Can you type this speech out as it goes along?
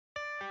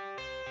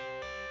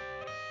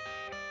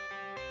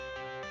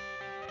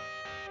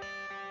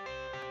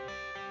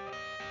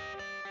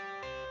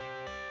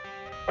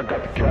I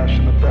got the cash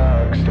in the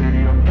bag,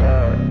 stadium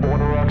packed.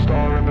 Born a rock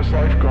star in this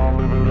life, gon'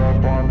 live it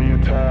up on the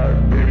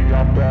attack. Baby,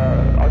 I'm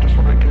bad, I just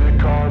wanna get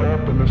caught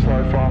up in this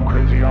life. I'm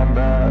crazy, I'm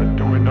mad,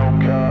 doing no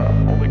cap.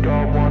 Only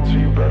God wants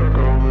you, better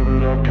go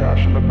live it up.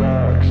 Cash in the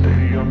bag,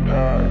 stadium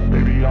packed.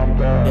 Baby, I'm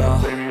bad,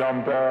 yeah. Baby,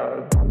 I'm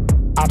bad.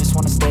 I just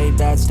wanna stay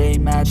bad, stay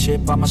mad.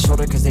 Chip on my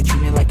shoulder cause they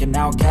treat me like an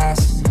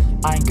outcast.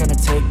 I ain't gonna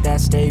take that,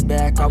 stay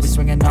back. I'll be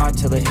swinging hard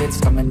till the hits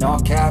come in all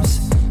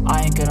caps.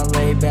 I ain't gonna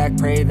lay back,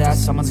 pray that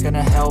someone's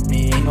gonna help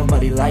me. Ain't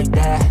nobody like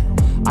that.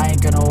 I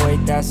ain't gonna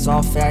wait, that's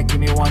all fact. Give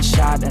me one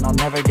shot and I'll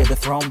never get the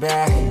throne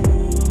back.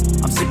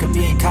 I'm sick of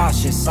being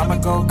cautious, I'ma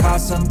go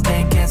cause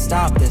something, can't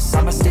stop this.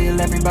 I'ma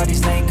steal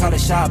everybody's lane, call it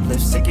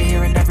shoplift. Sick of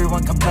hearing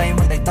everyone complain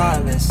when they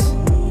thoughtless.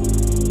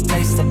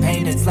 Taste the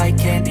pain, it's like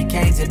candy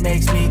canes. It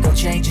makes me go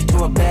change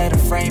into a better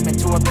frame,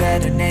 into a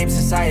better name.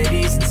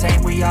 Society's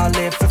insane, we all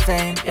live for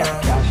fame, yeah.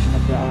 Cash in the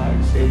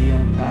bag,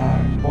 stadium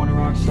packed. Born a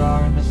rock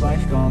star in this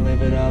life, gon'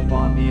 live it up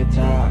on the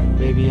attack.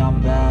 Baby,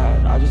 I'm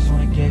bad, I just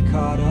wanna get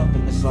caught up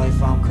in this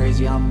life. I'm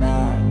crazy, I'm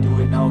mad, do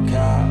it no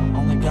cap.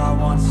 Only God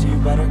wants you,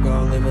 better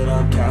go live it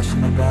up. Cash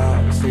in the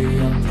bag,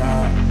 stadium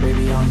packed.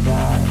 Baby, I'm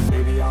bad,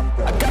 baby, I'm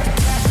bad. I got the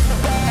cash in the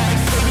bag,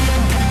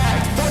 stadium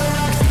packed. Born a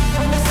rock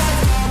star in this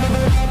life, gon' live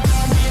it up.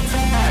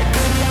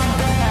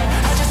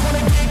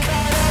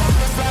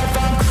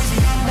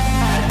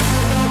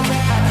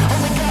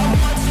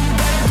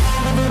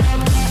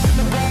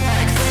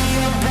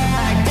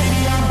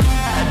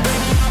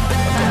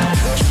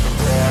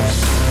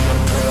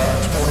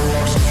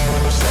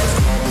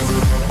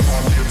 crazy, I'm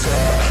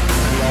mad, do it no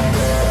cap.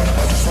 Only God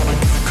wants you,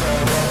 better go live it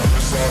up. Cash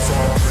in the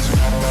bag,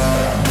 stadium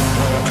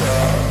packed.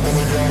 Baby, I'm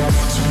bad,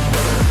 baby, I'm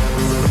bad. I got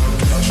the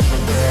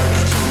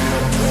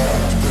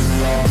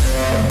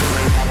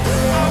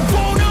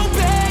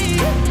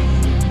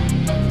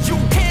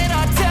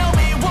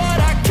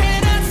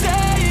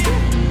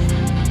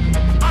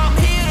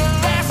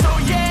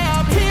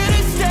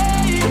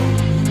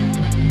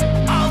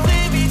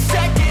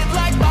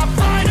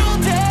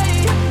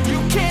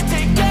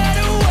cash in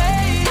the bag,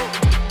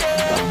 stadium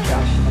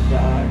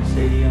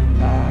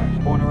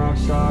packed. Born a rock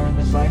star in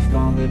this life,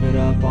 gon' live it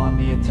up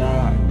on the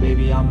attack.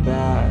 Baby, I'm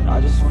bad, I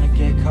just wanna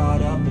get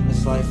caught up in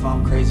this life.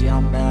 I'm crazy,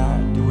 I'm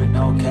mad, do it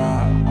no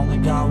cap. Only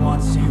God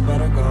wants you,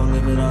 better go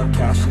live it up.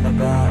 Cash in the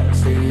bag,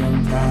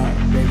 stadium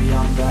packed. Baby,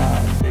 I'm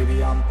bad,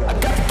 baby, I'm bad. I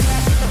got the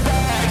cash in the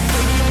bag,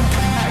 stadium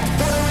packed.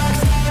 Born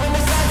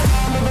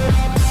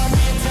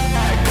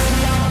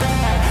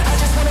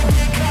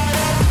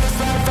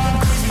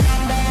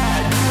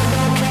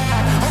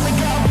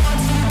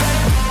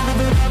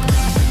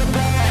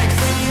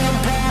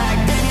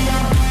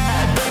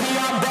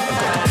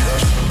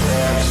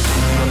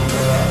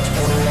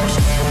a rock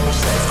star in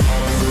this life.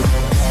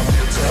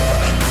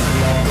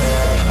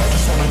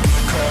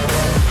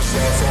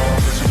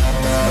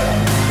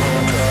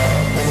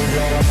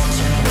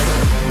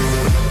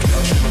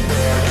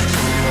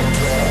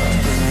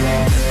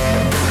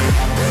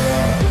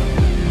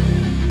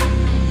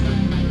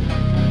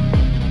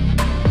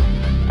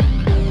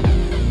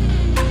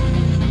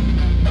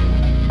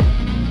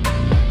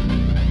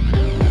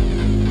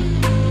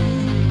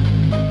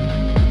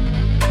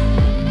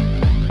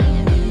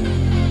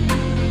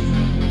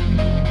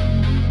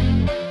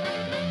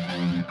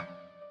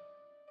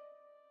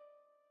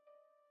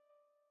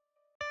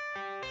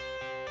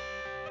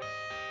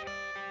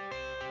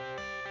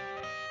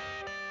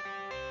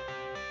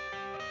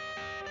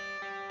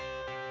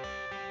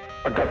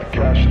 I got the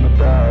cash in the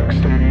bag,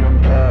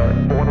 stadium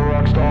packed. Born a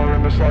rock star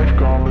in this life,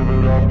 gon' live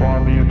it up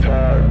on the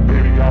attack.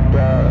 Baby, I'm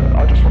bad,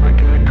 I just wanna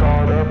get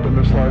caught up in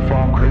this life.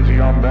 I'm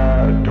crazy, I'm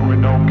mad, doing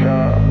no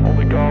cap.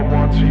 Only God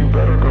wants you,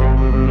 better go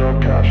live it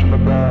up. Cash in the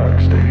bag,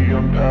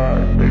 stadium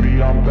packed.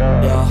 Baby, I'm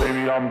bad, yeah.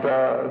 Baby, I'm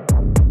bad.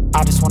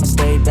 I just wanna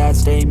stay bad,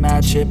 stay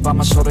mad. Chip on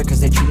my shoulder cause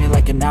they treat me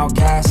like an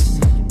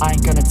outcast. I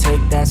ain't gonna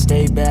take that,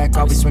 stay back.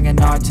 I'll be swinging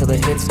hard till the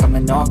hits come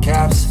in all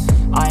caps.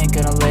 I ain't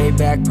gonna lay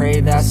back,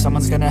 pray that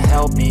someone's gonna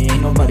help me.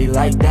 Ain't nobody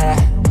like that.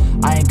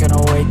 I ain't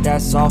gonna wait,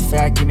 that's all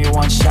fact. Give me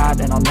one shot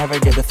and I'll never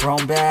get the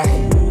throne back.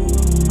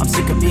 I'm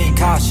sick of being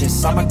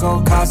cautious, I'ma go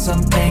cause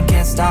something,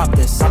 can't stop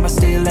this. I'ma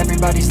steal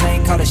everybody's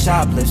lane, call it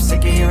shoplift. Sick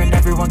of hearing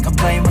everyone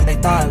complain when they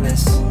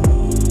thoughtless.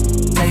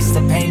 Taste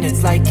the pain,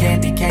 it's like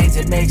candy canes.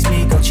 It makes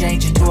me go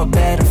change into a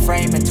better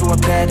frame, into a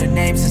better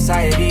name.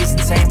 Society's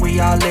insane, we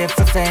all live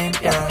for fame,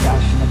 yeah.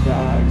 Cash in the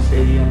bag,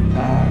 stadium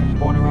packed.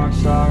 Born a rock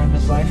star in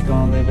this life,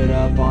 gon' live it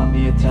up on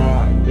the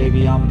attack.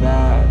 Baby, I'm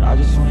bad, I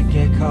just wanna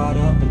get caught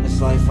up in this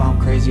life. I'm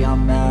crazy,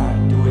 I'm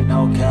mad, do it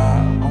no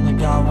cap. Only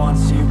God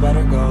wants you,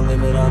 better go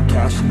live it up.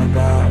 Cash in the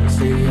bag,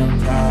 stadium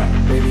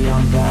packed. Baby,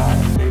 I'm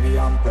bad, baby,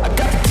 I'm bad. I got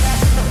the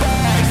cash in the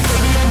bag,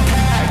 stadium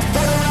packed.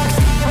 Born a rock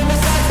star in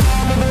this life,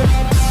 gon' live it up.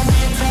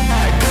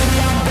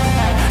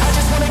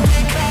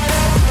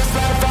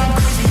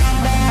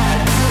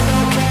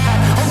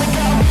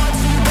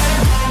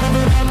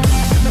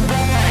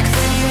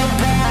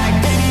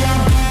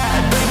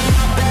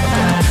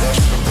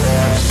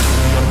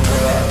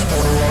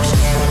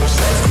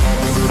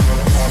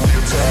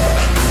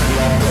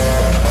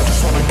 I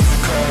just wanna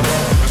get caught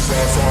up.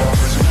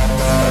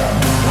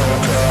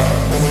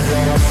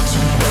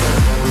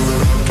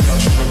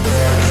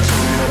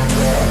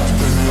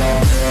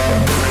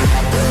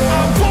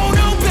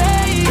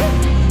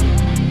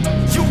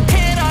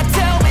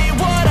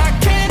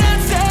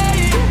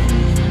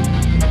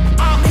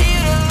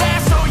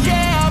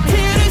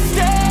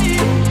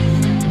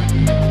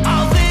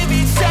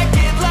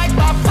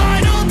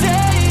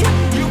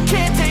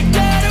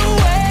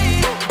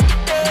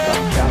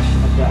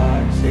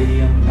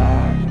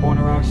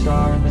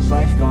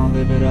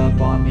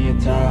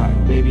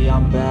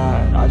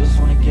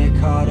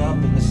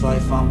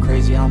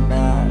 I'm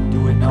bad,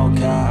 do it no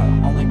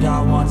cap. Only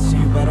got one, so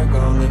you better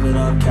go live it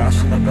up.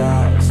 Cash in the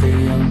bag,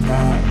 stadium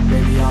packed.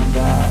 Baby, I'm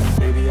bad,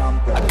 baby, I'm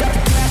bad. I got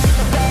the cash in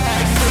the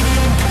bag,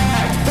 stadium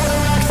packed. Born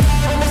a rock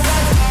star in this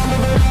lifetime,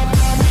 live it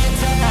up on the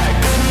attack.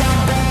 Baby,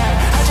 I'm bad,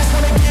 I just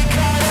wanna get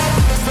caught up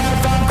in this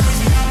life. I'm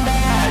crazy, I'm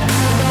mad, do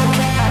it no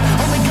cap.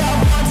 Only got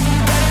one, so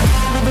you better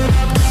go live it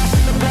up. Cash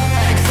in the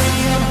bag,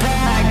 stadium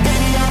packed.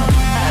 Baby, I'm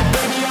bad,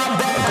 baby, I'm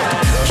bad. I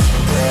got the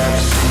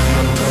cash in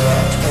the bag, stadium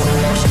packed. Born a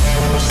rock star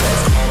in this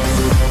lifetime, live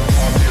it up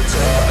on the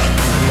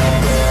attack. Baby, I'm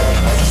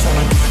bad, I just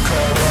wanna get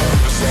caught up in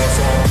this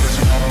life. I'm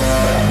crazy, I'm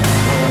mad,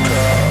 do it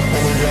no cap.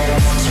 Only got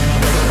one, so you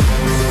better go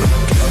live it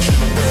up. Cash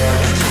in the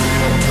bag,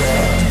 stadium packed.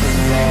 Baby,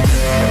 I'm bad,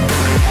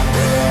 baby, I'm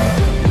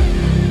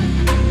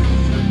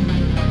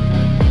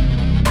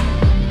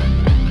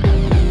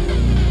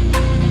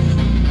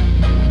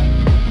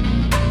bad.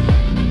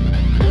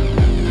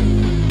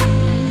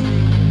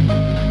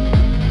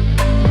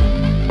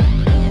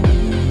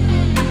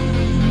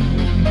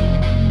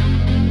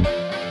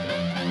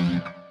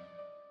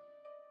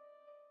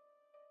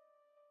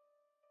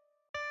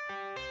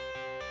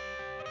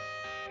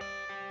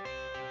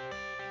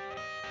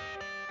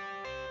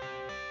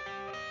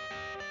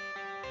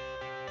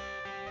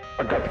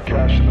 I got the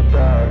cash in the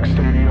bag,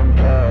 stadium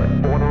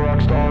packed. Born a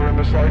rock star in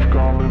this life,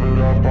 gon' live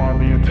it up on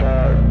the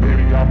attack.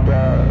 Baby, I'm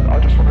bad, I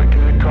just wanna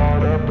get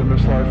caught up in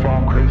this life.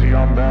 I'm crazy,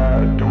 I'm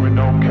mad, doing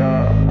no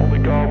cap. Only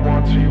got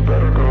one, so you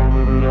better go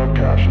live it up.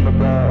 Cash in the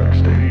bag,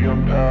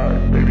 stadium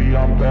packed. Baby,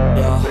 I'm bad,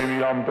 Yeah.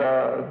 baby, I'm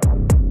bad.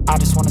 I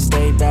just wanna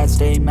stay bad,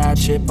 stay mad.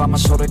 Chip on my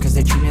shoulder cause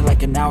they treat me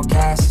like an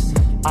outcast.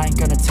 I ain't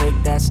gonna take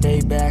that,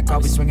 stay back. I'll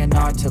be swinging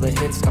hard till the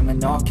hits come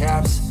in all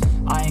caps.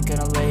 I ain't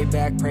gonna lay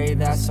back, pray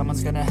that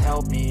someone's gonna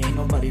help me. Ain't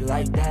nobody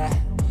like that.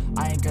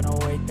 I ain't gonna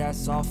wait,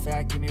 that's all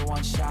fact. Give me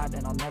one shot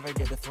and I'll never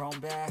get the throne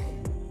back.